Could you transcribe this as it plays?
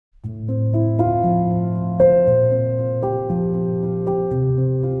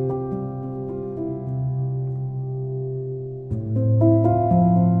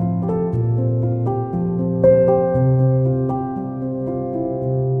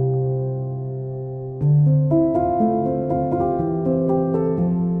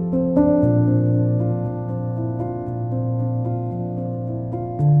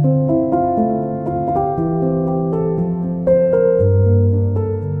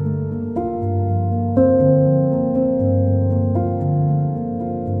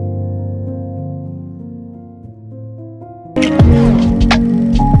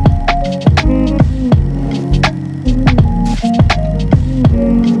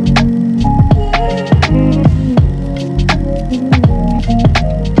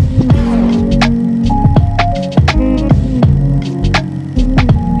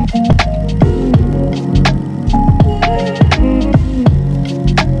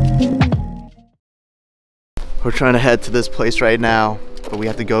We're trying to head to this place right now, but we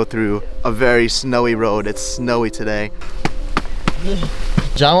have to go through a very snowy road. It's snowy today.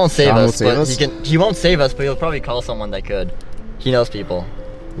 John won't save us, but he won't save us, but he'll probably call someone that could. He knows people.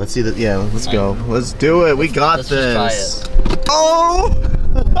 Let's see that. Yeah, let's go. Let's do it. We got this. Just try it. Oh!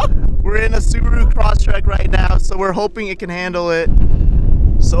 We're in a Subaru Crosstrek right now, so we're hoping it can handle it.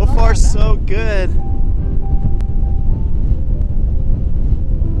 So far, so good.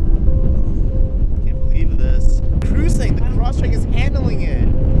 Can't believe this. Cruising, the Crosstrek is handling it.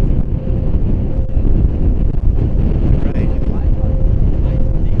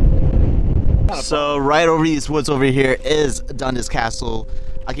 Right. So right over these woods over here is Dundas Castle.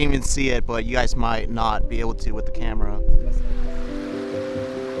 I can't even see it, but you guys might not be able to with the camera.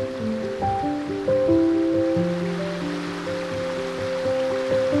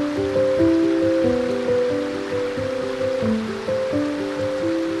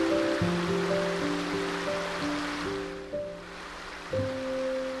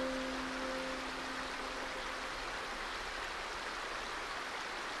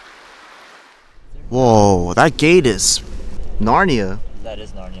 Whoa, that gate is Narnia. That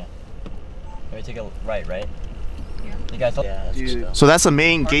is Narnia. Let me take a right? Yeah. You guys So that's the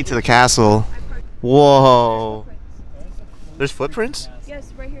main gate to the castle. Whoa. There's footprints?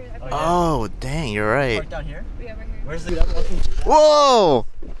 Yes, right here. Oh, dang, you're right. Park down here? Yeah, right here. Where's the... Whoa!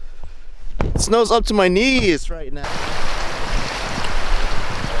 Snow's up to my knees right now.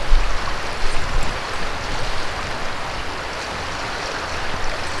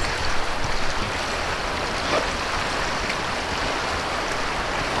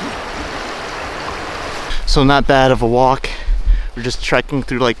 So not bad of a walk. We're just trekking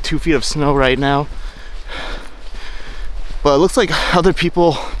through like 2 feet of snow right now. But it looks like other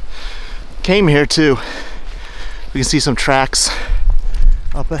people came here too. We can see some tracks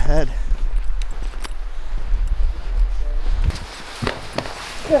up ahead.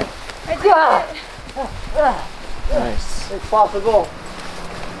 I did it. Nice. It's possible.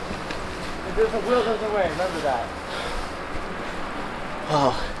 If there's a will, there's a way. Remember that.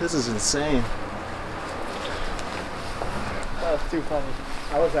 Oh, this is insane. That's too funny.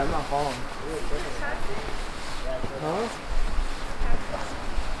 I'm not home. Huh?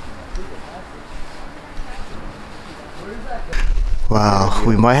 Wow,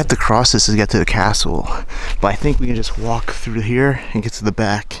 we might have to cross this to get to the castle, but I think we can just walk through here and get to the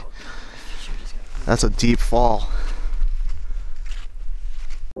back. That's a deep fall.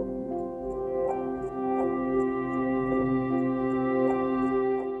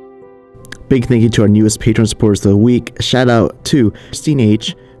 Big thank you to our newest patron supporters of the week. Shout out to Christine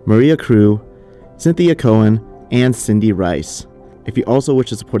H, Maria Crew, Cynthia Cohen, and Cindy Rice. If you also wish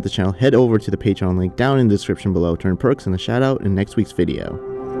to support the channel, head over to the Patreon link down in the description below to earn perks and a shout out in next week's video.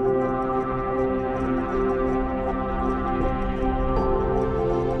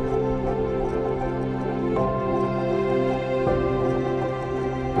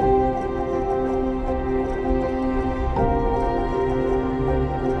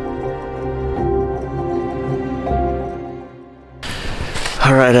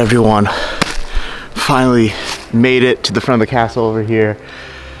 Alright everyone, finally made it to the front of the castle over here.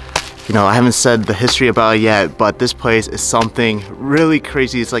 You know, I haven't said the history about it yet, but this place is something really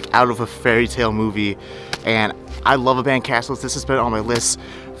crazy. It's like out of a fairy tale movie, and I love abandoned castles. This has been on my list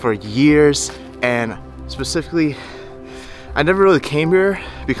for years, and specifically, I never really came here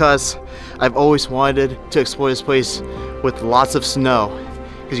because I've always wanted to explore this place with lots of snow,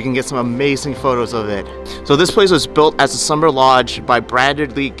 because you can get some amazing photos of it. So this place was built as a summer lodge by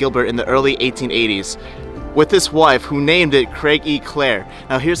Brandon Lee Gilbert in the early 1880s with his wife, who named it Craig E. Clare.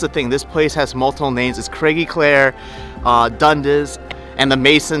 Now here's the thing, this place has multiple names. It's Craig E. Clare, Dundas, and the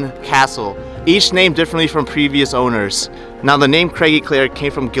Mason Castle, each named differently from previous owners. Now the name Craig E. Clare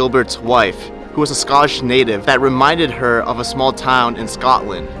came from Gilbert's wife, who was a Scottish native that reminded her of a small town in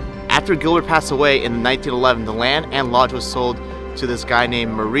Scotland. After Gilbert passed away in 1911, the land and lodge was sold to this guy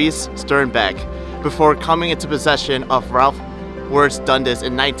named Maurice Sternbeck before coming into possession of Ralph Words Dundas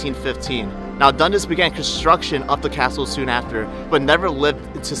in 1915. Now Dundas began construction of the castle soon after, but never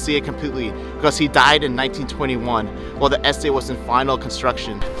lived to see it completely because he died in 1921 while the estate was in final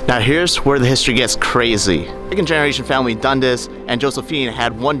construction. Now here's where the history gets crazy. Second generation family Dundas and Josephine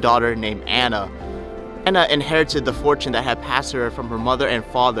had one daughter named Anna. Anna inherited the fortune that had passed her from her mother and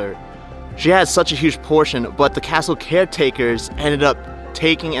father. She had such a huge portion, but the castle caretakers ended up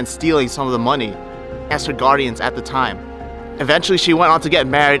taking and stealing some of the money as her guardians at the time. Eventually she went on to get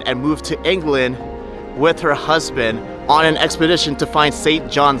married and moved to England with her husband on an expedition to find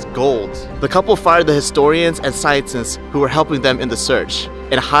St. John's gold. The couple fired the historians and scientists who were helping them in the search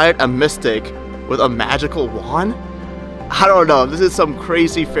and hired a mystic with a magical wand? I don't know. This is some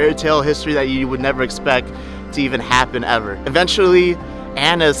crazy fairy tale history that you would never expect to even happen ever. Eventually,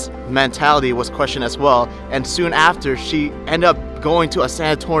 Anna's mentality was questioned as well, and soon after she ended up going to a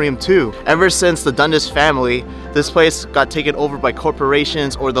sanatorium too. Ever since the Dundas family, this place got taken over by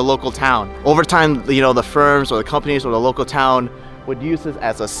corporations or the local town. Over time, you know, the firms or the companies or the local town would use this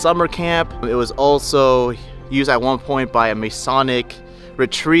as a summer camp. It was also used at one point by a Masonic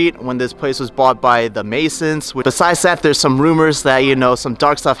retreat when this place was bought by the Masons. Besides that, there's some rumors that, you know, some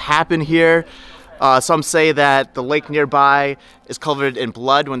dark stuff happened here. Some say that the lake nearby is covered in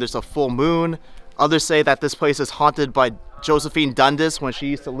blood when there's a full moon. Others say that this place is haunted by Josephine Dundas when she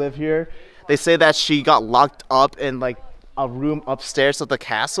used to live here. They say that she got locked up in like a room upstairs of the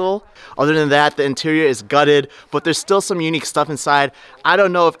castle. Other than that, the interior is gutted, but there's still some unique stuff inside. I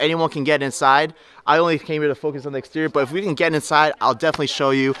don't know if anyone can get inside. I only came here to focus on the exterior, but if we can get inside, I'll definitely show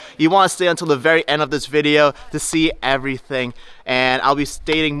you. You want to stay until the very end of this video to see everything, and I'll be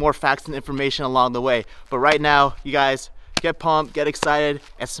stating more facts and information along the way. But right now, you guys, get pumped, get excited,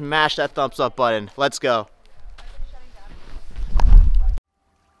 and smash that thumbs up button. Let's go.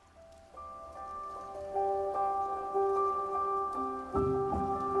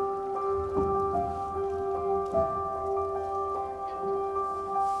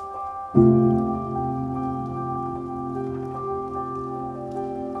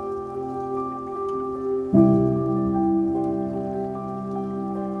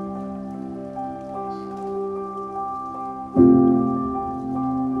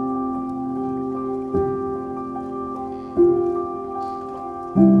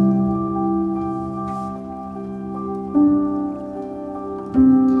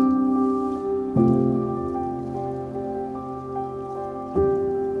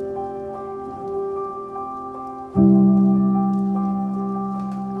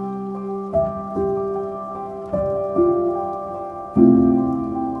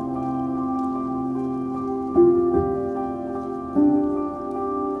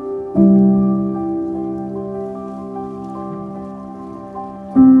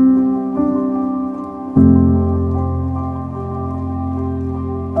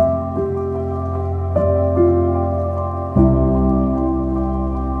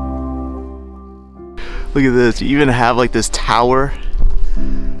 Look at this, you even have like this tower.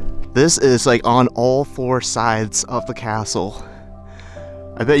 This is like on all four sides of the castle.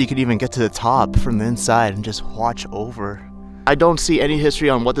 I bet you could even get to the top from the inside and just watch over. I don't see any history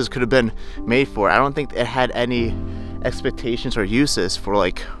on what this could have been made for. I don't think it had any expectations or uses for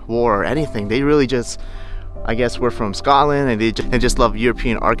like war or anything. They really just, I guess, were from Scotland and they just love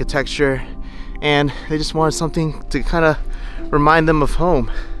European architecture, and they just wanted something to kind of remind them of home.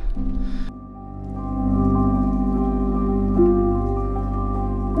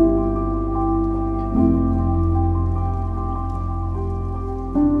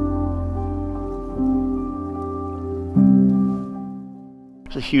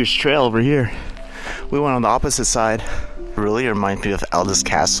 There's a huge trail over here. We went on the opposite side. It really reminds me of Artlist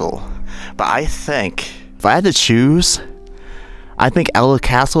Castle. But I think, if I had to choose, I think Artlist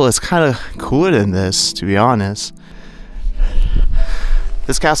Castle is kind of cooler than this, to be honest.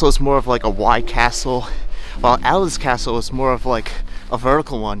 This castle is more of like a wide castle, while Artlist Castle is more of like a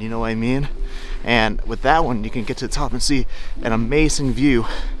vertical one, you know what I mean? And with that one, you can get to the top and see an amazing view.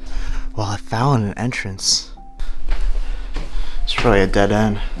 Well, I found an entrance. It's probably a dead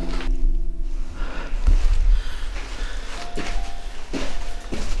end.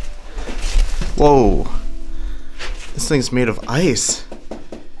 Whoa, this thing's made of ice.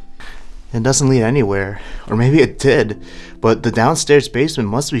 It doesn't lead anywhere, or maybe it did, but the downstairs basement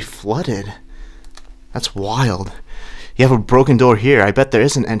must be flooded. That's wild. You have a broken door here. I bet there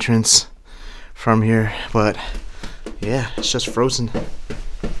is an entrance from here, but yeah, it's just frozen.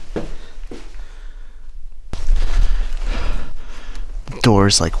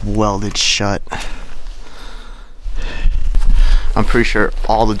 Doors like welded shut. I'm pretty sure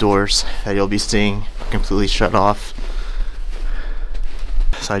all the doors that you'll be seeing are completely shut off.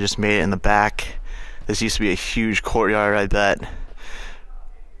 So I just made it in the back. This used to be a huge courtyard, I bet.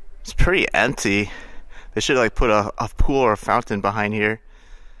 It's pretty empty. They should like put a pool or a fountain behind here.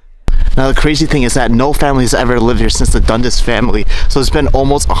 Now the crazy thing is that no family has ever lived here since the Dundas family. So it's been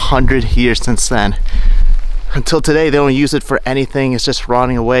almost 100 years since then. Until today, they don't use it for anything. It's just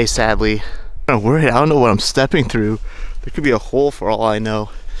rotting away, sadly. I'm worried. I don't know what I'm stepping through. There could be a hole for all I know.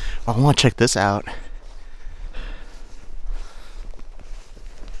 I want to check this out.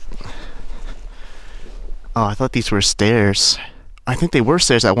 Oh, I thought these were stairs. I think they were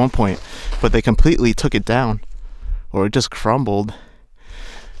stairs at one point, but they completely took it down. Or it just crumbled.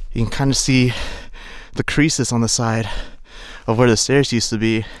 You can kind of see the creases on the side of where the stairs used to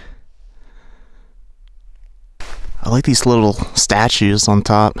be. I like these little statues on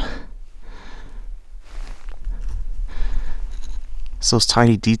top. It's those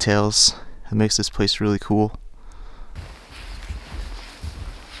tiny details that makes this place really cool.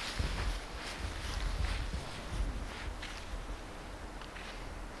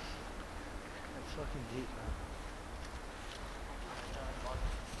 It's fucking deep, man.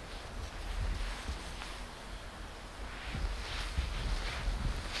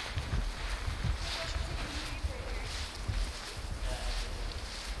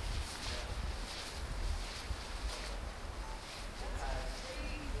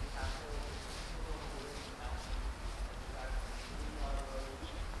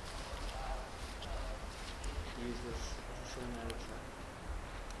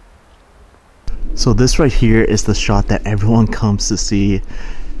 So this right here is the shot that everyone comes to see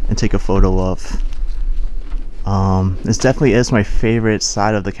and take a photo of. This definitely is my favorite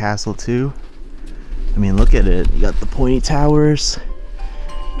side of the castle too. I mean, look at it. You got the pointy towers.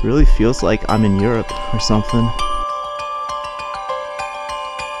 Really feels like I'm in Europe or something.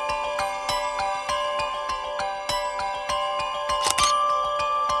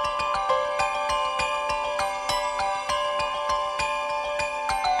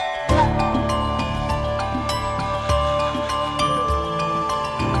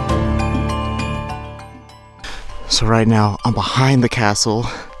 So right now I'm behind the castle.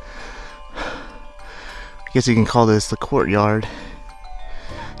 I guess you can call this the courtyard.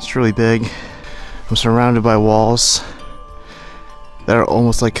 It's really big. I'm surrounded by walls that are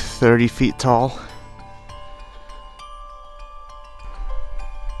almost like 30 feet tall.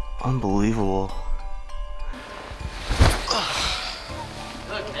 Unbelievable.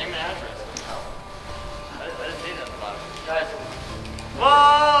 Look, name and address. I didn't see that about it. Guys.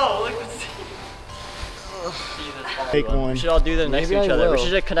 Whoa! Look at this. Take one. We should all do them next to Maybe each I other. We will.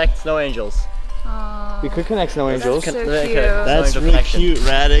 should just connect snow angels. We could connect snow angels. so Con- cute. That's Snow angel really connection. cute,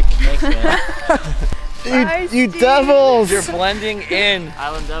 Radek. Thanks, man. Bye, You Steve. devils! You're blending in.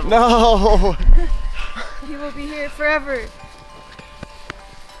 Island Devil. No! He will be here forever.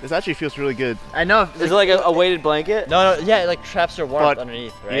 This actually feels really good. I know. Is it like a weighted blanket? No, yeah, it like traps your warmth But-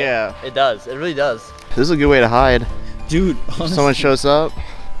 underneath, right? yeah. It does. It really does. This is a good way to hide. Dude, If honestly, someone shows up.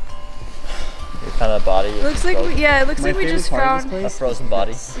 You found a body. It looks like we, yeah, it looks like we just found a frozen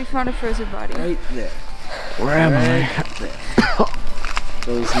body. we found a frozen body. right there. Where am I?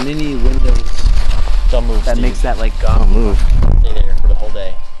 Those mini windows. Don't move. That Steve. makes that like Don't move. Stay there for the whole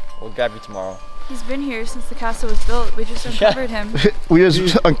day. We'll grab you tomorrow. He's been here since the castle was built. We just uncovered him. We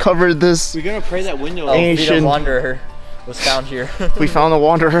just uncovered this. We're gonna pray that window. Oh, Vito Ancient- Wanderer was found here. We found the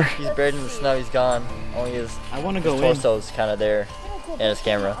Wanderer. He's buried in the snow. He's gone. Only his I want to go in. torso's kind of there, and his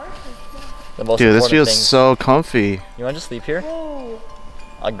camera. The most Dude, this important feels things. so comfy. You want to sleep here?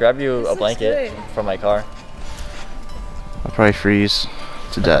 I'll grab you a looks blanket good. from my car. I'll probably freeze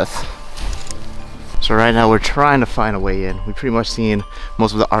to death. So right now we're trying to find a way in. We've pretty much seen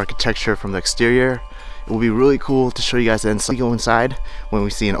most of the architecture from the exterior. It will be really cool to show you guys the inside. We go inside when we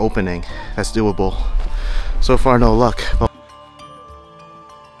see an opening that's doable. So far, no luck. But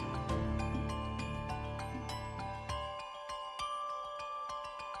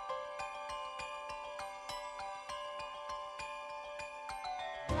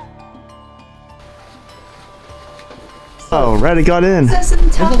oh, Radek got in. There's a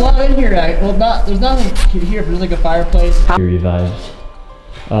lot in here. Well, there's nothing here. There's like a fireplace. He revived.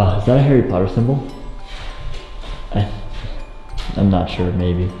 Is that a Harry Potter symbol? I'm not sure.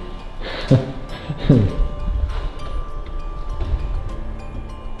 Maybe.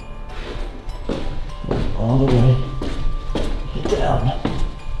 All the way down.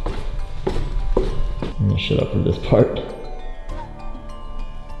 I'm gonna shut up for this part.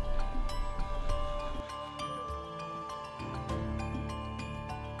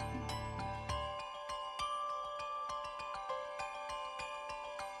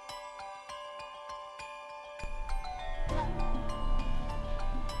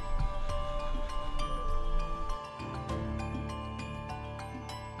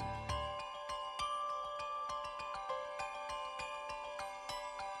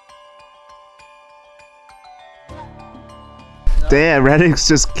 Damn, Radek's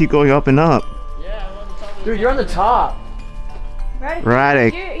just keep going up and up. Yeah, I'm on the top of Dude, you're on the top.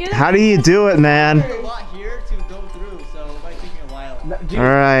 Radek, how do you do it, man? a lot here to go through, so it might take me a while. Dude, All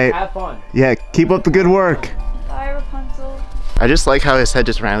right. have fun. Yeah, keep up the good work. Bye, Rapunzel. I just like how his head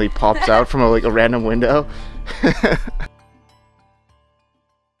just randomly pops out from like a random window.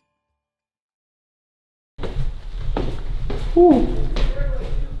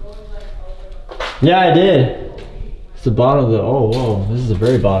 Yeah, I did. It's the bottom of the. Oh, whoa! This is the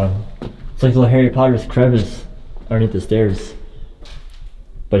very bottom. It's like little Harry Potter's crevice underneath the stairs.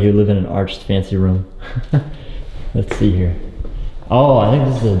 But he would live in an arched, fancy room. Let's see here. Oh, I think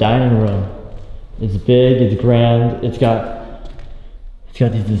this is a dining room. It's big. It's grand. It's got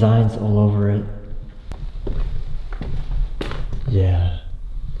these designs all over it. Yeah.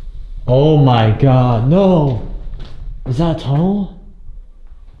 Oh my God! No. Is that a tunnel?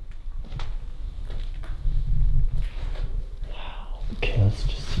 Okay, let's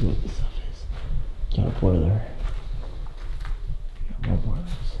just see what this stuff is. Got a boiler. Got more boilers.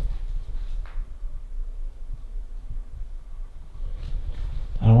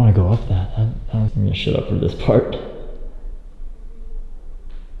 I don't want to go up that. I'm gonna shut up for this part.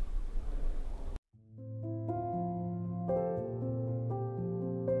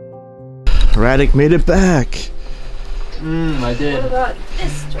 Radek made it back. I did.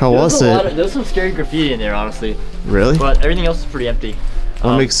 How was it? There was some scary graffiti in there, honestly. Really? But everything else is pretty empty.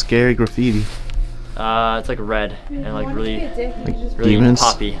 What makes scary graffiti? It's like red and like really Demons?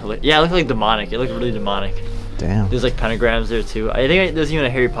 poppy. Yeah, it looked like demonic. It looked really demonic. Damn. There's like pentagrams there too. I think there's even a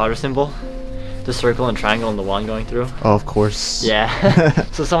Harry Potter symbol. The circle and triangle and the wand going through. Oh, of course. Yeah.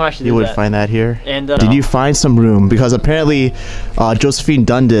 So someone actually You did would that. find that here. And did you find some room? Because apparently Josephine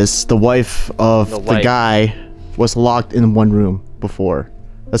Dundas, the wife of the guy, was locked in one room before.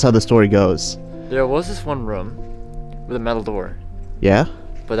 That's how the story goes. There was this one room with a metal door. Yeah?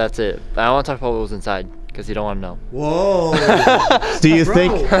 But that's it. I don't want to talk about what was inside because you don't want to know. Whoa. Do you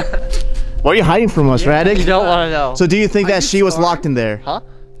think... What are you hiding from us, Radek? You don't want to know. So do you think that she was locked in there? Huh?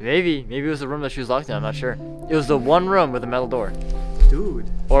 Maybe it was the room that she was locked in. I'm not sure. It was the one room with a metal door. Dude.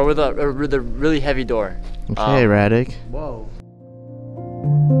 Or with a really heavy door. Okay, Radek. Whoa.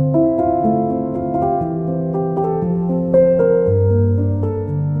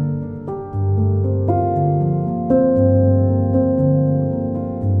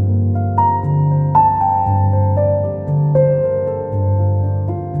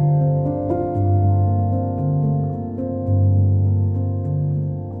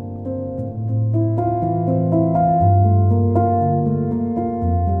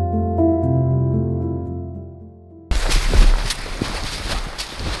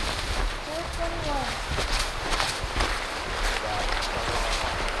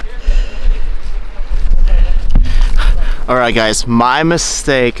 Alright guys, my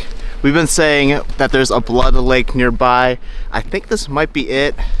mistake. We've been saying that there's a blood lake nearby. I think this might be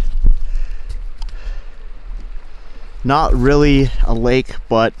it. Not really a lake,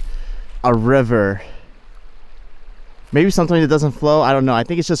 but a river. Maybe something that doesn't flow, I don't know. I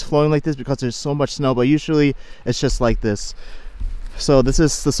think it's just flowing like this because there's so much snow, but usually it's just like this. So this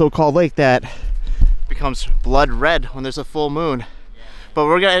is the so-called lake that becomes blood red when there's a full moon. But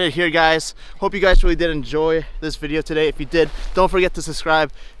we're gonna end it here, guys. Hope you guys really did enjoy this video today. If you did, don't forget to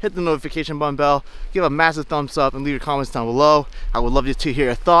subscribe, hit the notification button bell, give a massive thumbs up, and leave your comments down below. I would love you to hear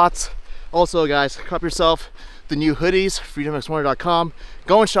your thoughts. Also, guys, cup yourself the new hoodies, freedomexplorer.com.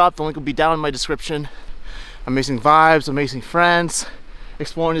 Go and shop, the link will be down in my description. Amazing vibes, amazing friends.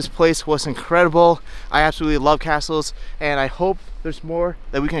 Exploring this place was incredible. I absolutely love castles, and I hope there's more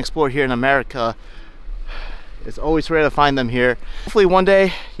that we can explore here in America. It's always rare to find them here. Hopefully one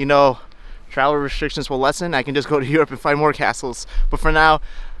day, you know, travel restrictions will lessen. I can just go to Europe and find more castles. But for now,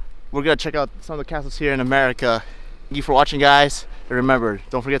 we're gonna check out some of the castles here in America. Thank you for watching, guys. And remember,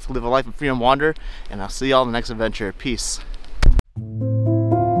 don't forget to live a life of freedom and wonder. And I'll see y'all in the next adventure. Peace.